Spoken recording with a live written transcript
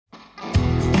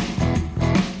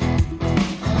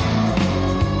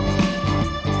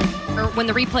when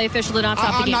the replay official did not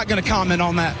stop the game? I'm not going to comment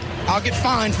on that. I'll get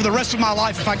fined for the rest of my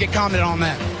life if I get commented on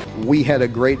that. We had a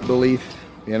great belief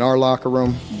in our locker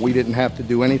room. We didn't have to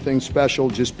do anything special,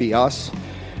 just be us.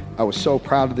 I was so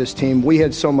proud of this team. We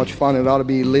had so much fun, it ought to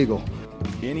be illegal.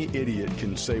 Any idiot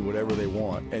can say whatever they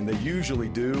want, and they usually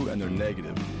do, and they're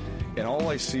negative. And all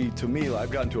I see, to me,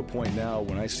 I've gotten to a point now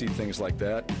when I see things like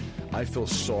that, I feel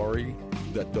sorry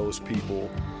that those people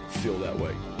feel that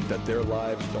way, that their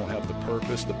lives don't have the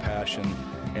purpose, the passion,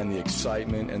 and the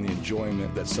excitement and the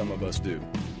enjoyment that some of us do.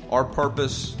 Our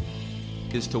purpose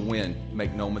is to win,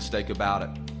 make no mistake about it,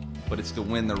 but it's to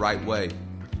win the right way.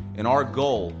 And our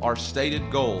goal, our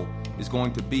stated goal, is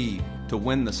going to be to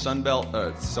win the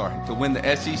to win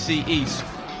the SEC East.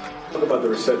 Talk about the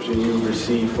reception you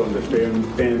received from the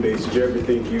fan base. Did you ever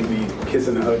think you'd be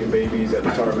kissing and hugging babies at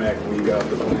the tarmac when you got off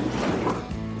the plane?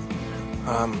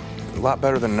 A lot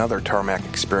better than another tarmac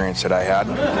experience that I had.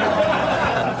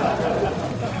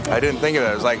 I didn't think of it.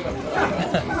 It was like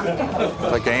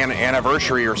an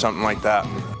anniversary or something like that.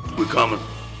 We're coming,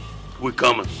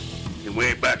 and we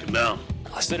ain't backing down.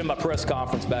 I said in my press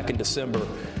conference back in December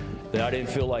that I didn't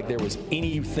feel like there was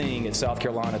anything in South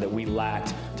Carolina that we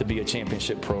lacked to be a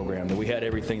championship program, that we had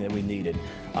everything that we needed.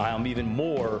 I am even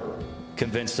more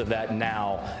convinced of that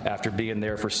now after being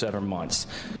there for 7 months.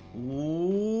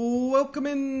 Welcome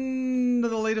into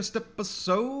the latest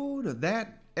episode of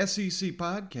that SEC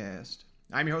podcast.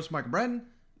 I'm your host, Michael Bratton.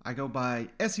 I go by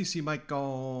SEC Mike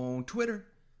on Twitter.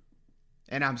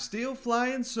 And I'm still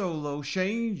flying solo.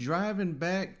 Shane driving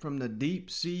back from the deep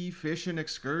sea fishing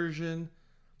excursion.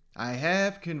 I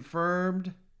have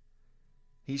confirmed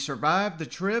he survived the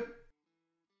trip.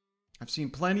 I've seen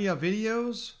plenty of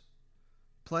videos.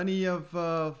 Plenty of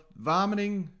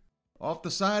vomiting off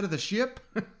the side of the ship.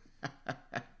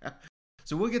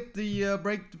 So we'll get the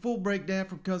full breakdown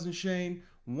from Cousin Shane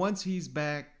once he's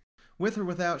back. With or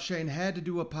without Shane, had to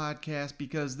do a podcast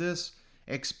because this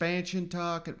expansion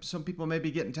talk, some people may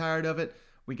be getting tired of it.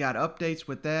 We got updates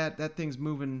with that. That thing's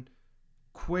moving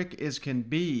quick as can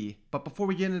be. But before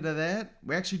we get into that,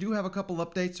 we actually do have a couple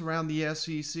updates around the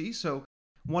SEC, so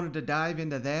wanted to dive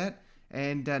into that.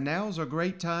 And now's a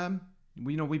great time.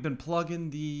 We've been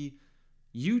plugging the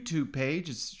YouTube page.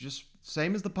 It's just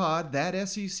same as the pod, that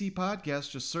SEC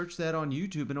podcast. Just search that on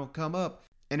YouTube and it'll come up.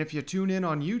 And if you tune in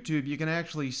on YouTube, you can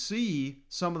actually see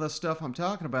some of the stuff I'm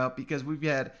talking about because we've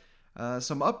got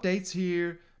some updates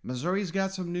here. Missouri's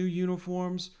got some new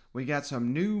uniforms. We got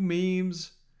some new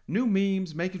memes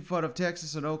making fun of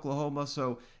Texas and Oklahoma.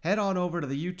 So head on over to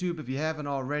the YouTube if you haven't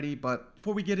already. But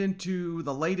before we get into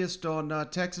the latest on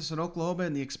Texas and Oklahoma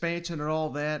and the expansion and all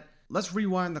that, let's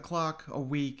rewind the clock a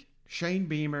week. Shane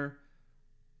Beamer,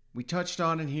 we touched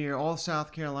on in here. All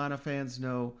South Carolina fans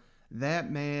know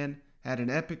that man had an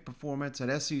epic performance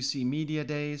at SEC Media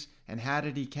Days. And how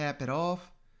did he cap it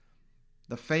off?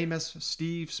 The famous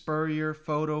Steve Spurrier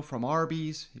photo from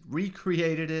Arby's. He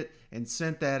recreated it and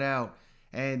sent that out.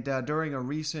 And during a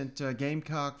recent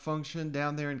Gamecock function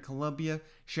down there in Columbia,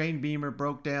 Shane Beamer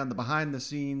broke down the behind the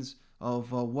scenes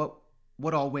of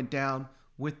what all went down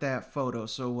with that photo.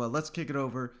 So let's kick it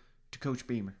over to Coach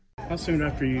Beamer. How soon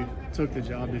after you took the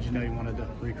job did you know you wanted to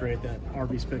recreate that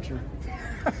Arby's picture?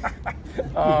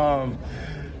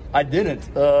 I didn't,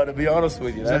 to be honest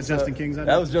with you. Was that Justin King's idea?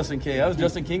 That was Justin King. That was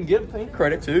Justin King. Give Fink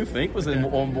credit too. Fink was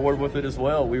on board with it as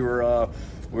well. We were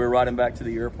riding back to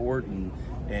the airport,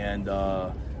 and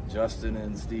Justin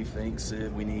and Steve Fink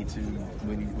said we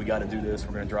got to do this.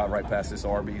 We're going to drive right past this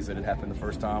Arby's that had happened the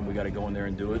first time. We got to go in there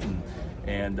and do it,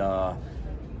 and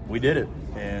we did it.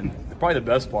 And probably the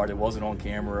best part, it wasn't on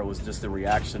camera. It was just the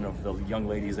reaction of the young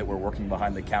ladies that were working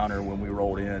behind the counter when we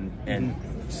rolled in and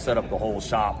set up the whole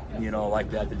shop,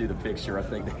 like that to do the picture. I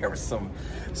think there was some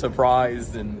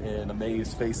surprised and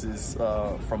amazed faces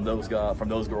from those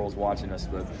girls watching us.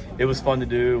 But it was fun to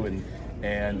do,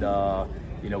 and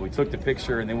we took the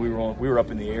picture, and then we were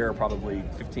up in the air probably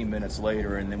 15 minutes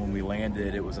later, and then when we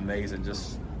landed, it was amazing.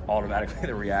 Just automatically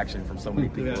the reaction from so many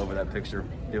people over that picture.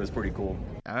 It was pretty cool.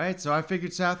 All right, so I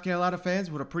figured South Carolina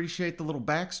fans would appreciate the little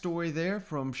backstory there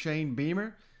from Shane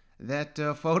Beamer. That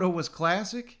photo was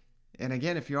classic. And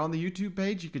again, if you're on the YouTube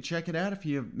page, you could check it out if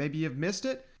maybe you've missed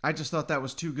it. I just thought that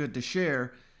was too good to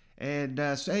share. And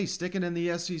hey, sticking in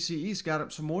the SEC East, got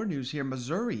up some more news here.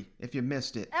 Missouri, if you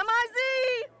missed it.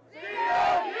 M-I-Z!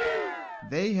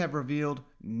 They have revealed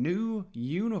new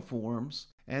uniforms,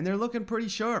 and they're looking pretty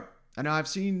sharp. I know I've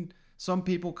seen some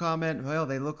people comment, well,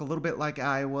 they look a little bit like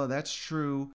Iowa. That's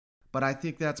true, but I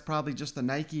think that's probably just the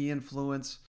Nike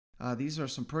influence. These are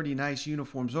some pretty nice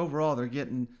uniforms. Overall, they're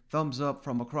getting thumbs up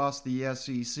from across the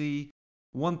SEC.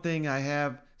 One thing I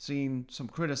have seen some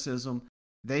criticism,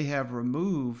 they have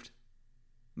removed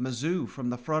Mizzou from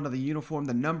the front of the uniform.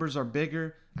 The numbers are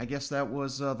bigger. I guess that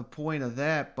was the point of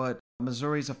that, but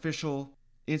Missouri's official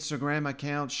Instagram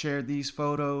account shared these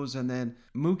photos, and then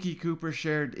Mookie Cooper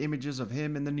shared images of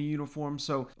him in the new uniform.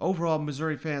 So overall,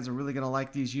 Missouri fans are really going to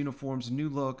like these uniforms. New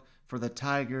look for the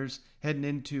Tigers heading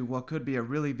into what could be a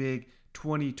really big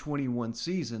 2021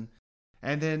 season.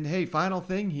 And then, hey, final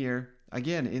thing here,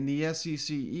 again, in the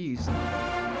SEC East,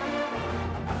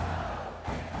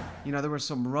 there were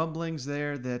some rumblings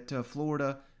there that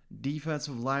Florida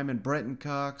defensive lineman Brenton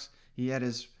Cox, he had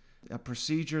his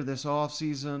procedure this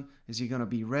offseason. Is he going to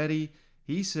be ready?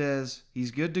 He says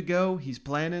he's good to go. He's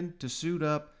planning to suit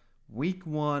up week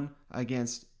 1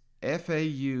 against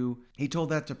FAU. He told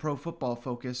that to Pro Football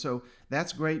Focus, so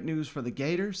that's great news for the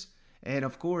Gators. And,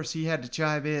 of course, he had to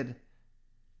chime in.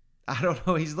 I don't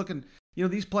know. He's looking,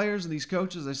 these players and these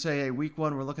coaches, they say, hey, week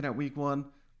 1, we're looking at week 1.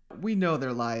 We know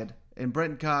they're lying. And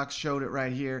Brenton Cox showed it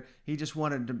right here. He just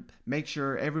wanted to make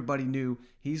sure everybody knew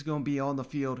he's going to be on the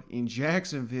field in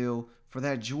Jacksonville for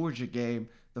that Georgia game.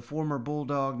 The former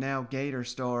Bulldog, now Gator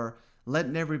star,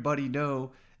 letting everybody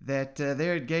know that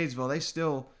they're at Gainesville.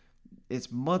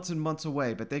 It's months and months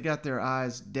away, but they got their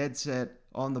eyes dead set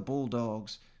on the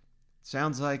Bulldogs.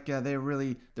 Sounds like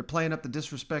they're playing up the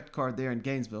disrespect card there in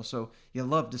Gainesville, so you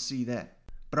love to see that.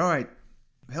 But all right,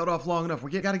 held off long enough. We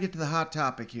got to get to the hot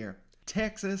topic here.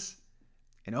 Texas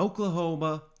and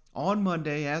Oklahoma on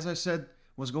Monday, as I said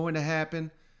was going to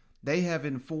happen, they have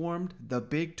informed the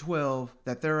Big 12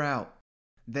 that they're out.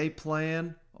 They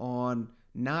plan on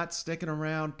not sticking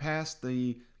around past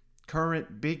the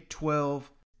current Big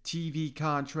 12 TV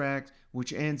contract,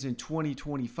 which ends in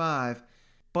 2025.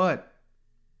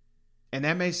 And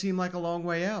that may seem like a long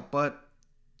way out, but,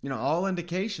 all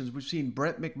indications, we've seen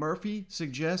Brett McMurphy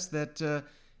suggest that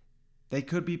they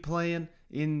could be playing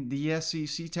in the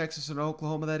SEC, Texas and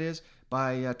Oklahoma, that is,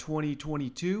 by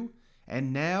 2022.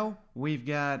 And now we've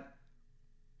got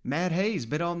Matt Hayes,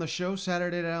 been on the show,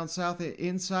 Saturday Down South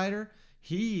Insider.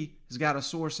 He has got a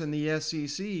source in the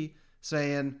SEC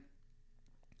saying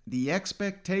the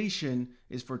expectation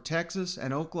is for Texas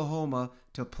and Oklahoma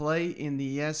to play in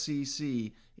the SEC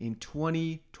in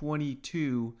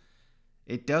 2022.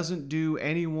 It doesn't do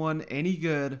anyone any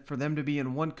good for them to be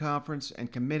in one conference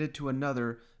and committed to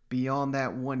another beyond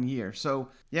that 1 year. So,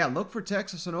 yeah, look for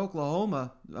Texas and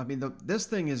Oklahoma. I mean, this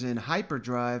thing is in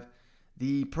hyperdrive.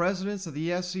 The presidents of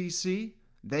the SEC,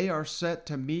 they are set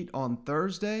to meet on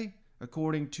Thursday,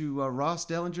 according to Ross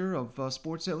Dellinger of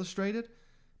Sports Illustrated.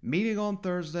 Meeting on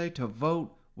Thursday to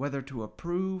vote whether to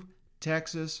approve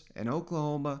Texas and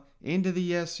Oklahoma into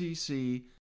the SEC.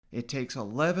 It takes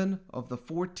 11 of the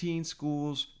 14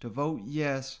 schools to vote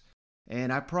yes,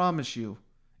 and I promise you,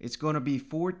 it's going to be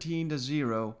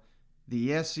 14-0.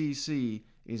 The SEC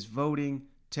is voting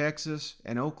Texas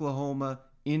and Oklahoma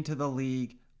into the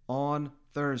league on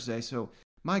Thursday. So,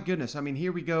 my goodness, I mean,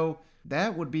 here we go.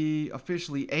 That would be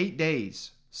officially 8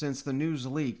 days since the news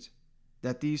leaked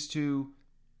that these two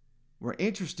were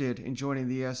interested in joining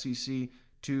the SEC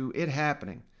to it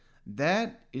happening.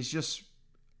 That is just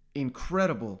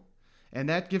incredible. And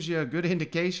that gives you a good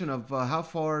indication of how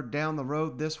far down the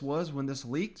road this was when this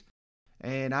leaked.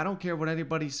 And I don't care what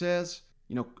anybody says.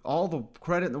 All the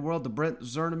credit in the world to Brent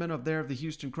Zerneman of the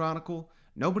Houston Chronicle.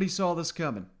 Nobody saw this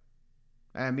coming.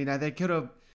 I mean, they could have,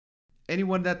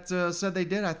 anyone that said they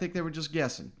did, I think they were just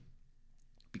guessing.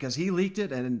 Because he leaked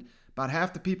it, and about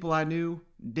half the people I knew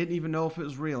didn't even know if it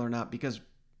was real or not, because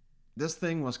this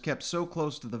thing was kept so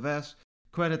close to the vest.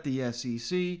 Credit the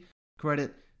SEC,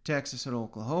 credit Texas and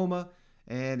Oklahoma.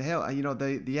 And hell,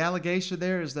 the allegation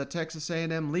there is that Texas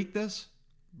A&M leaked this.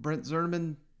 Brent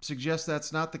Zerneman suggests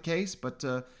that's not the case, but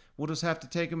we'll just have to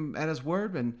take him at his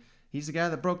word, and he's the guy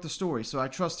that broke the story, so I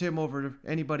trust him over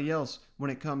anybody else when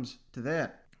it comes to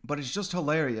that. But it's just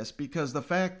hilarious because the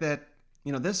fact that,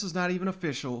 this is not even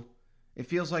official. It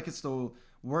feels like it's the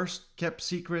worst kept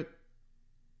secret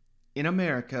in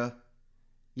America,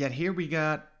 yet here we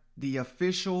got the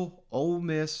official Ole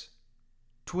Miss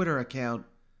Twitter account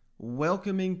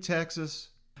welcoming Texas.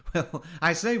 Well,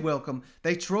 I say welcome.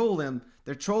 They troll them.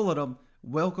 They're trolling them,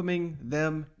 welcoming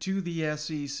them to the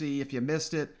SEC. If you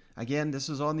missed it, again, this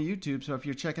is on the YouTube, so if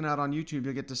you're checking out on YouTube,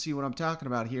 you'll get to see what I'm talking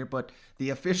about here. But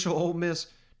the official Ole Miss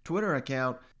Twitter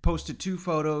account posted 2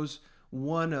 photos,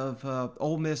 one of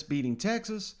Ole Miss beating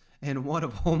Texas and one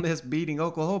of Ole Miss beating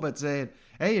Oklahoma, saying,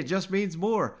 hey, it just means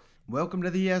more. Welcome to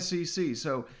the SEC.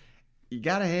 So you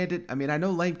got to hand it. I mean, I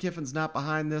know Lane Kiffin's not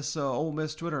behind this Ole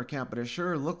Miss Twitter account, but it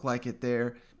sure looked like it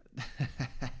there.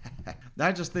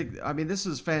 I just think, this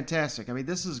is fantastic.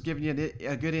 This is giving you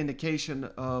a good indication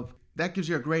of that gives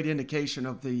you a great indication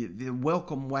of the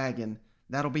welcome wagon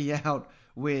that'll be out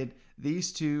when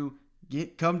these two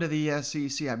come to the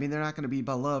SEC. I mean, they're not going to be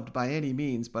beloved by any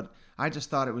means, but I just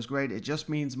thought it was great. It just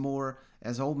means more,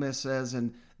 as Ole Miss says,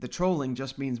 and the trolling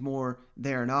just means more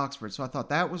there in Oxford. So I thought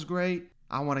that was great.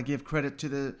 I want to give credit to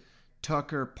the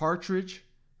Tucker Partridge,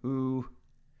 who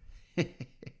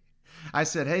I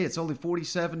said, hey, it's only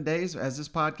 47 days. As this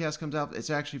podcast comes out, it's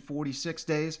actually 46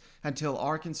 days until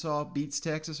Arkansas beats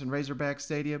Texas in Razorback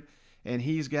Stadium. And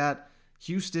he's got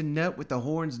Houston net with the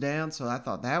horns down. So I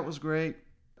thought that was great.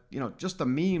 You know, just the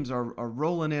memes are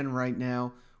rolling in right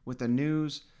now with the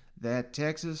news that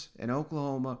Texas and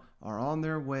Oklahoma are on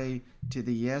their way to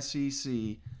the SEC.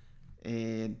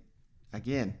 And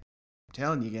again, I'm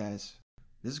telling you guys,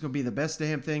 this is going to be the best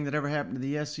damn thing that ever happened to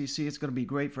the SEC. It's going to be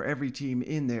great for every team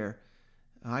in there.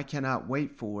 I cannot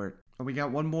wait for it. We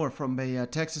got one more from a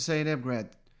Texas A&M grad,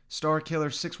 Star Killer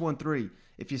 613.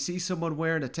 If you see someone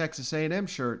wearing a Texas A&M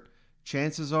shirt,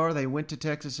 chances are they went to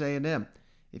Texas A&M.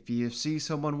 If you see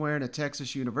someone wearing a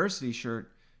Texas University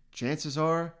shirt, chances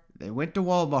are they went to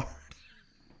Walmart.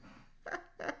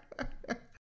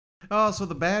 Oh, so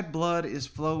the bad blood is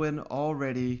flowing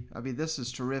already. I mean, this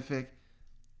is terrific.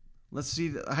 Let's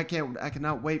see. I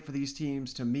cannot wait for these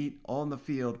teams to meet on the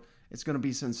field. It's going to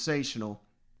be sensational.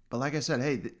 But like I said,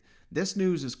 hey, this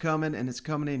news is coming, and it's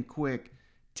coming in quick.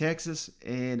 Texas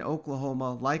and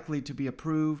Oklahoma likely to be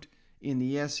approved in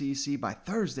the SEC by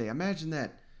Thursday. Imagine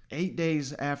that. 8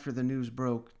 days after the news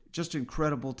broke. Just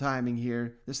incredible timing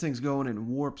here. This thing's going in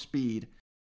warp speed.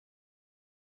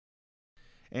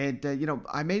 And,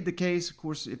 I made the case. Of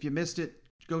course, if you missed it,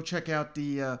 go check out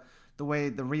the way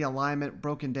the realignment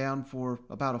broken down for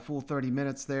about a full 30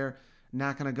 minutes there.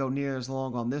 Not going to go near as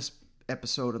long on this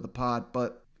episode of the pod,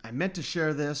 but I meant to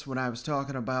share this when I was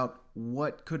talking about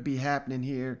what could be happening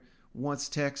here once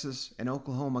Texas and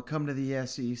Oklahoma come to the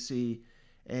SEC.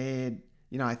 And,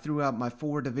 I threw out my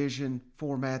 4-division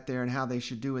format there and how they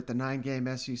should do it, the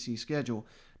 9-game SEC schedule.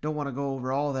 Don't want to go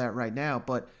over all that right now,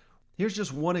 but here's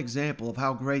just one example of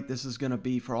how great this is going to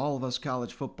be for all of us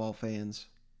college football fans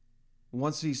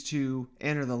once these two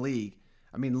enter the league.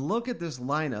 I mean, look at this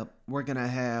lineup. We're going to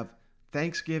have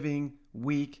Thanksgiving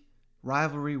week,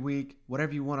 rivalry week,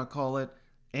 whatever you want to call it,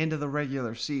 end of the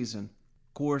regular season.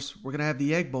 Of course, we're going to have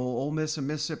the Egg Bowl, Ole Miss and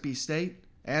Mississippi State,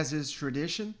 as is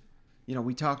tradition.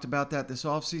 We talked about that this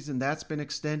offseason. That's been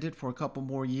extended for a couple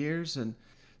more years, and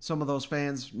some of those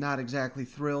fans not exactly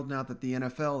thrilled now that the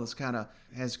NFL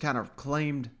has kind of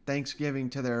claimed Thanksgiving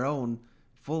to their own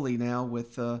fully now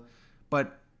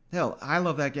but hell, I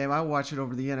love that game. I watch it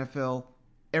over the NFL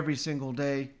every single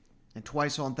day and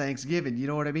twice on Thanksgiving. You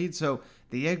know what I mean? So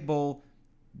the Egg Bowl,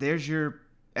 there's your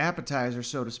appetizer,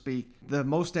 so to speak. The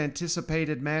most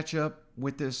anticipated matchup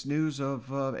with this news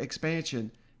of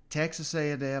expansion, Texas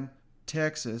A&M,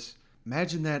 Texas.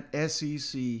 Imagine that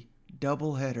SEC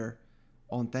doubleheader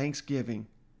on Thanksgiving.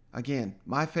 Again,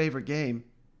 my favorite game,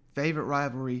 favorite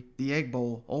rivalry, the Egg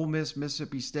Bowl, Ole Miss,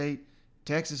 Mississippi State,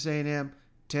 Texas A&M,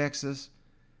 Texas.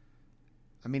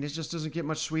 I mean, it just doesn't get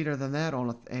much sweeter than that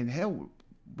and hell,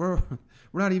 we're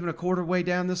not even a quarter way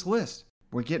down this list.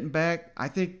 We're getting back. I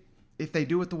think if they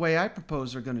do it the way I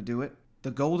propose they're going to do it,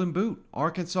 the Golden Boot,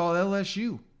 Arkansas,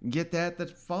 LSU, get that the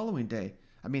following day.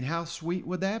 I mean, how sweet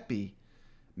would that be?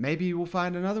 Maybe we'll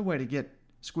find another way to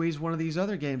squeeze one of these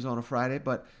other games on a Friday,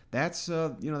 but that's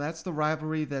that's the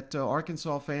rivalry that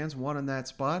Arkansas fans want in that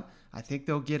spot. I think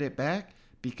they'll get it back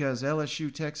because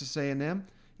LSU Texas A&M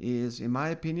is, in my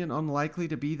opinion, unlikely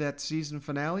to be that season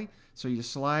finale. So you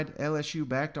slide LSU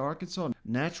back to Arkansas.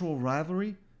 Natural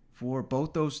rivalry for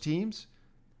both those teams.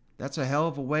 That's a hell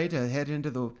of a way to head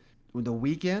into the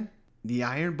weekend. The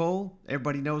Iron Bowl,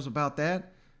 everybody knows about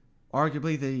that.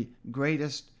 Arguably the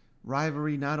greatest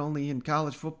rivalry not only in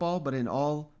college football but in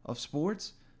all of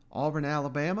sports. Auburn,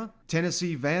 Alabama,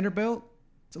 Tennessee, Vanderbilt.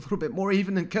 It's a little bit more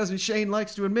even than Cousin Shane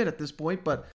likes to admit at this point,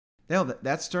 but hell,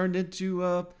 that's turned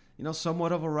into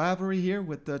somewhat of a rivalry here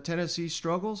with the Tennessee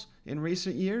struggles in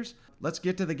recent years. Let's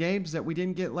get to the games that we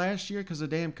didn't get last year because of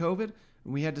damn COVID.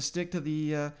 We had to stick to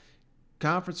the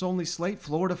conference-only slate,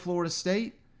 Florida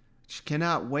State.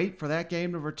 Cannot wait for that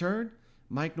game to return.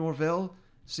 Mike Norvell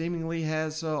seemingly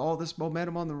has all this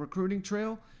momentum on the recruiting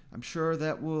trail. I'm sure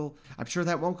that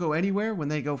won't go anywhere when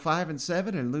they go 5-7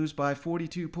 and lose by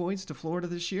 42 points to Florida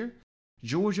this year.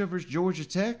 Georgia versus Georgia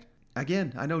Tech.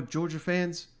 Again, I know Georgia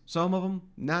fans, some of them,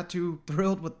 not too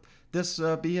thrilled with this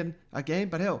being a game,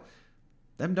 but hell,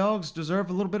 them dogs deserve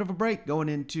a little bit of a break going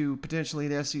into potentially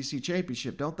the SEC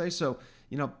championship, don't they? So,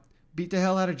 beat the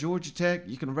hell out of Georgia Tech.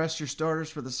 You can rest your starters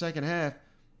for the second half.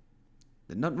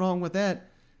 There's nothing wrong with that.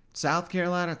 South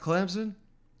Carolina, Clemson.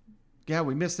 Yeah,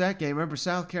 we missed that game. Remember,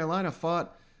 South Carolina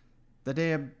fought the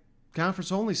damn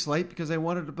conference-only slate because they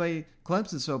wanted to play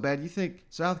Clemson so bad. You think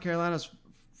South Carolina's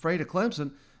afraid of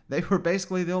Clemson? They were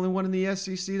basically the only one in the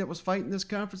SEC that was fighting this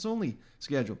conference-only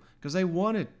schedule because they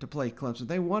wanted to play Clemson.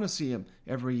 They want to see them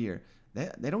every year.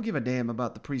 They don't give a damn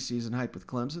about the preseason hype with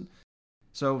Clemson.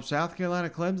 So South Carolina,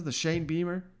 Clemson, the Shane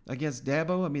Beamer against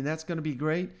Dabo, I mean, that's going to be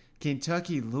great.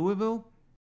 Kentucky, Louisville,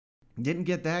 didn't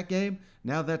get that game.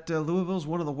 Now that Louisville's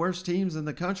one of the worst teams in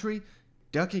the country,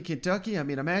 ducking Kentucky, I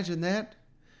mean, imagine that.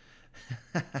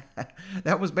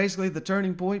 That was basically the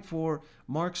turning point for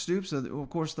Mark Stoops. Of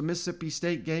course, the Mississippi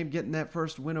State game, getting that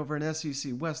first win over an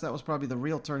SEC West, that was probably the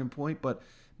real turning point. But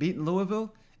beating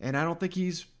Louisville, and I don't think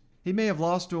he may have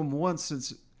lost to him once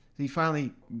since he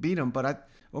finally beat him, but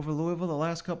over Louisville the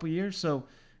last couple of years. So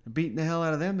beating the hell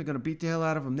out of them. They're going to beat the hell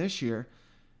out of them this year.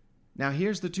 Now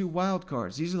here's the two wild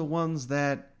cards. These are the ones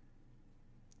that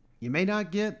you may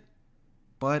not get,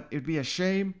 but it'd be a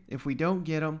shame if we don't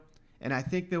get them. And I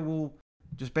think that we'll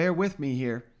just bear with me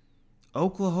here.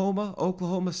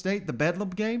 Oklahoma State, the Bedlam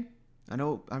game.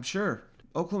 I'm sure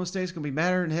Oklahoma State's going to be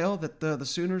madder than hell that the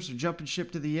Sooners are jumping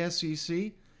ship to the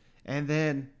SEC. And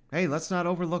then, hey, let's not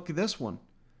overlook this one.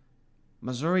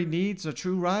 Missouri needs a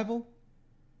true rival.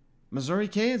 Missouri,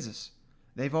 Kansas.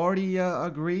 They've already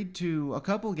agreed to a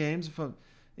couple games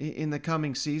in the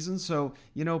coming season. So,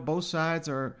 both sides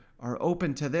are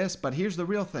open to this. But here's the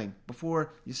real thing.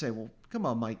 Before you say, well, come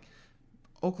on, Mike.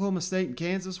 Oklahoma State and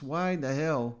Kansas, why in the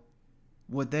hell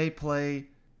would they play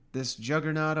this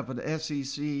juggernaut of an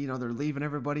SEC? They're leaving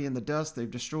everybody in the dust.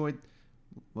 They've destroyed,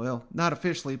 well, not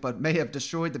officially, but may have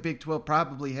destroyed the Big 12,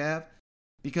 probably have,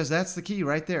 because that's the key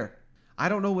right there. I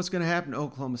don't know what's going to happen to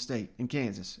Oklahoma State and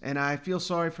Kansas, and I feel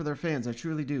sorry for their fans. I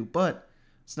truly do, but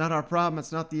it's not our problem.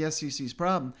 It's not the SEC's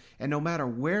problem, and no matter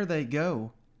where they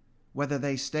go, whether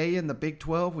they stay in the Big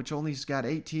 12, which only's got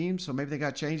 8 teams, so maybe they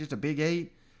got to change it to Big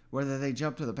 8, whether they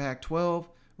jump to the Pac-12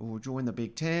 or join the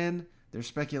Big 10. There's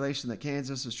speculation that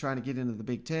Kansas is trying to get into the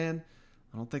Big 10.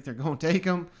 I don't think they're going to take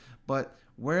them. But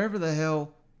wherever the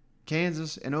hell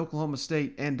Kansas and Oklahoma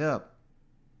State end up,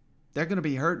 they're going to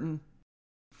be hurting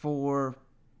for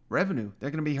revenue.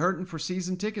 They're going to be hurting for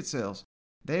season ticket sales.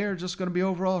 They are just going to be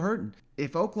overall hurting.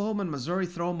 If Oklahoma and Missouri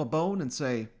throw them a bone and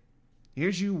say,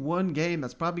 here's you one game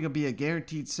that's probably going to be a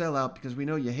guaranteed sellout because we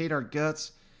know you hate our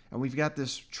guts and we've got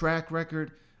this track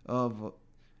record of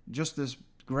just this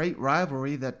great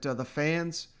rivalry that the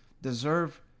fans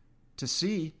deserve to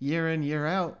see year in, year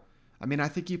out. I mean, I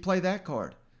think you play that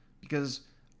card because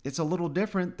it's a little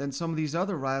different than some of these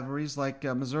other rivalries like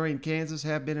Missouri and Kansas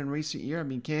have been in recent years. I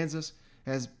mean, Kansas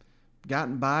has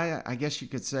gotten by, I guess you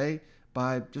could say,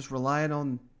 by just relying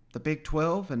on the Big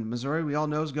 12, and Missouri, we all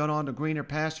know, has gone on to greener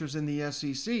pastures in the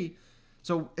SEC.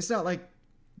 So it's not like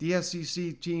the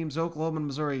SEC teams, Oklahoma and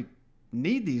Missouri,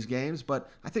 need these games,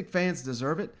 but I think fans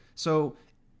deserve it. So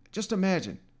just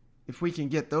imagine if we can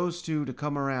get those two to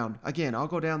come around. Again, I'll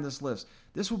go down this list.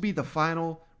 This will be the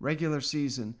final regular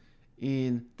season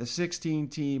in the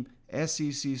 16-team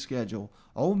SEC schedule.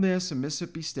 Ole Miss and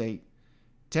Mississippi State,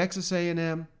 Texas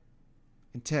A&M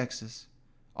and Texas,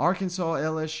 Arkansas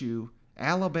LSU,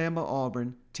 Alabama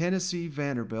Auburn, Tennessee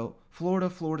Vanderbilt, Florida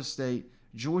State,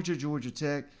 Georgia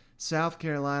Tech, South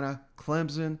Carolina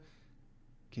Clemson,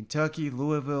 Kentucky,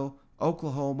 Louisville,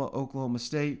 Oklahoma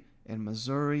State, and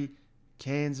Missouri,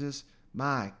 Kansas.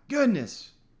 My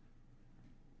goodness.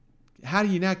 How do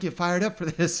you not get fired up for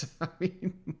this? I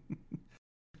mean,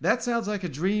 that sounds like a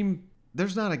dream.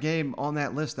 There's not a game on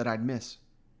that list that I'd miss.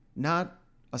 Not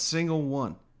a single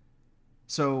one.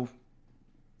 So,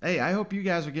 hey, I hope you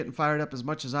guys are getting fired up as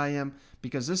much as I am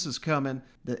because this is coming.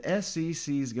 The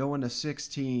SEC's going to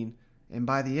 16. And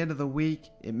by the end of the week,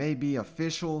 it may be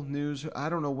official news. I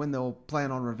don't know when they'll plan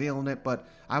on revealing it, but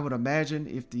I would imagine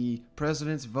if the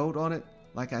presidents vote on it,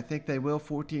 like I think they will,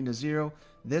 14-0,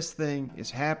 this thing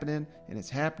is happening, and it's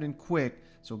happening quick.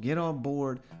 So get on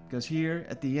board, because here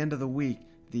at the end of the week,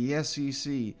 the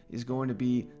SEC is going to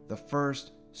be the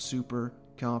first super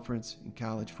conference in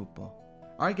college football.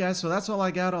 All right, guys, so that's all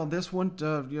I got on this one.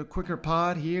 Quicker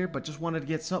pod here, but just wanted to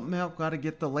get something out. Got to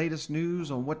get the latest news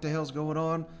on what the hell's going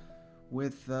on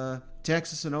with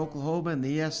Texas and Oklahoma and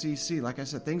the SEC. Like I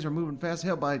said, things are moving fast.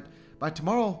 Hell, by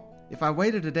tomorrow, if I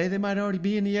waited a day, they might already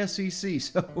be in the SEC.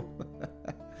 So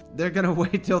they're going to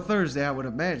wait till Thursday, I would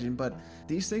imagine. But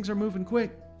these things are moving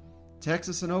quick.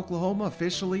 Texas and Oklahoma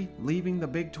officially leaving the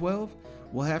Big 12.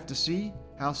 We'll have to see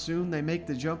how soon they make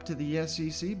the jump to the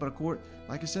SEC. But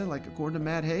like I said, according to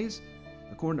Matt Hayes,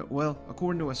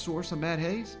 according to a source of Matt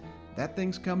Hayes, that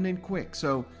thing's coming in quick.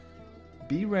 So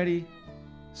be ready.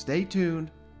 Stay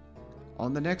tuned.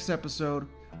 On the next episode,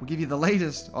 We'll give you the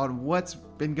latest on what's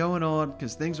been going on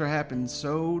because things are happening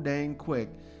so dang quick.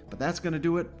 But that's going to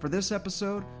do it for this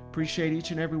episode. Appreciate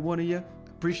each and every one of you.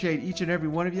 Appreciate each and every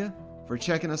one of you for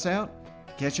checking us out.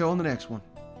 Catch you on the next one.